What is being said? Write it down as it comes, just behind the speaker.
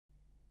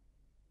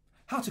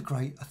how to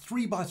create a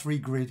 3x3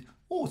 grid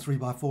or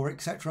 3x4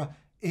 etc.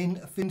 in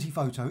Affinity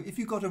Photo if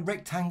you've got a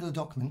rectangular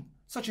document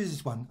such as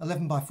this one,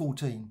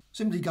 11x14.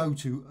 Simply go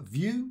to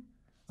View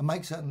and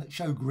make certain that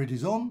Show Grid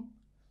is on,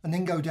 and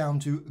then go down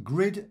to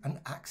Grid and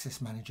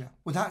Access Manager.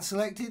 With that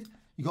selected,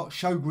 you've got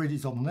Show Grid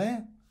is on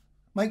there.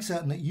 Make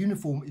certain that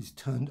Uniform is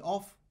turned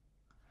off,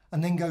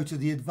 and then go to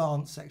the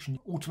Advanced section,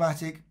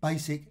 Automatic,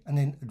 Basic, and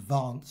then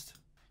Advanced.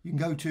 You can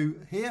go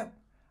to here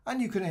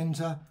and you can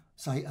enter,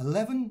 say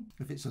 11,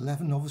 if it's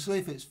 11 obviously,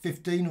 if it's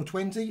 15 or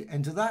 20,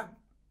 enter that,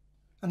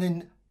 and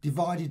then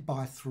divided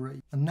by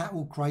 3, and that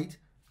will create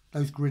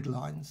those grid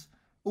lines.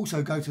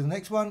 Also go to the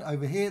next one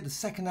over here, the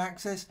second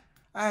axis,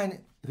 and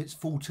if it's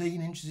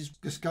 14 inches,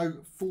 just go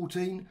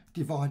 14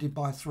 divided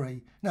by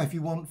 3. Now if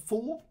you want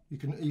 4, you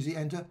can easily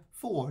enter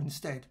 4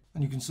 instead,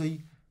 and you can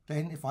see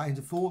then if I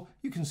enter 4,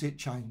 you can see it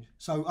change.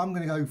 So I'm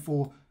going to go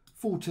for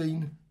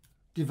 14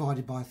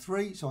 divided by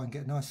 3, so I can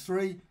get a nice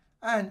 3,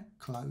 and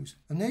close.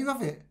 And there you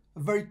have it, a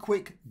very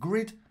quick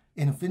grid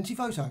in Affinity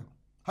Photo.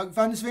 Hope you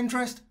found this of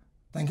interest.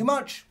 Thank you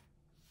much.